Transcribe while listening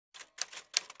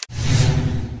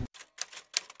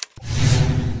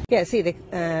Yeah, see,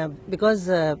 because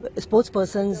sports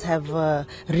persons have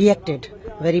reacted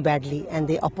very badly and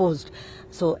they opposed.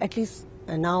 So at least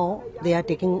now they are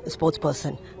taking sports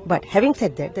person. But having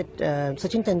said that,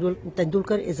 Sachin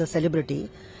Tendulkar is a celebrity.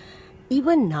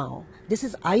 Even now, this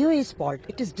is IOA's fault.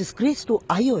 It is disgrace to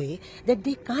IOA that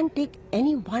they can't take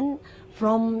anyone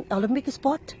from Olympic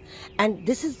sport. And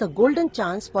this is the golden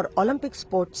chance for Olympic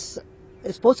sports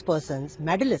persons,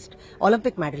 medalists,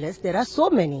 Olympic medalists. There are so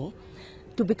many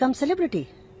to become celebrity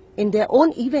in their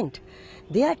own event.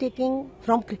 They are taking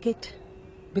from cricket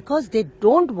because they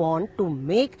don't want to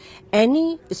make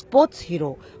any sports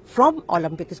hero from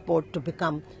Olympic sport to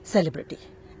become celebrity.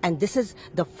 And this is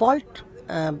the fault.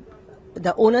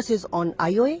 The onus is on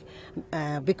IOA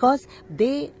because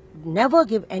they never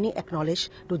give any acknowledge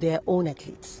to their own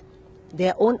athletes,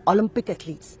 their own Olympic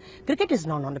athletes. Cricket is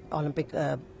non-Olympic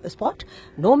sport.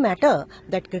 No matter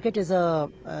that cricket is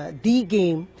the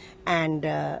game and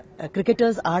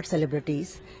cricketers are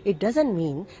celebrities, it doesn't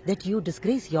mean that you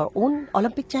disgrace your own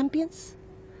Olympic champions.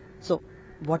 So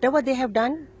whatever they have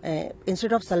done,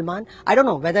 instead of Salman, I don't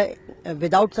know whether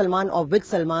without Salman or with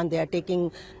Salman they are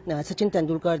taking Sachin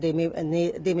Tendulkar,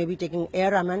 they may be taking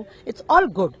A.R. Rahman. It's all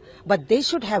good, but they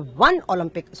should have one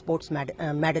Olympic sports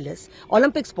medalist,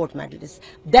 Olympic sports medalist.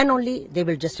 Then only they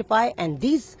will justify. And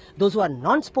those who are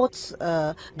non-sports,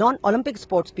 non-Olympic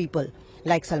sports people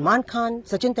like Salman Khan,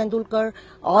 Sachin Tendulkar,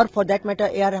 or for that matter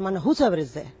A.R. Rahman, whosoever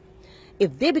is there,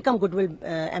 if they become Goodwill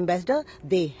ambassador,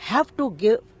 they have to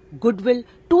give goodwill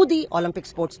to the Olympic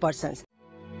sports persons.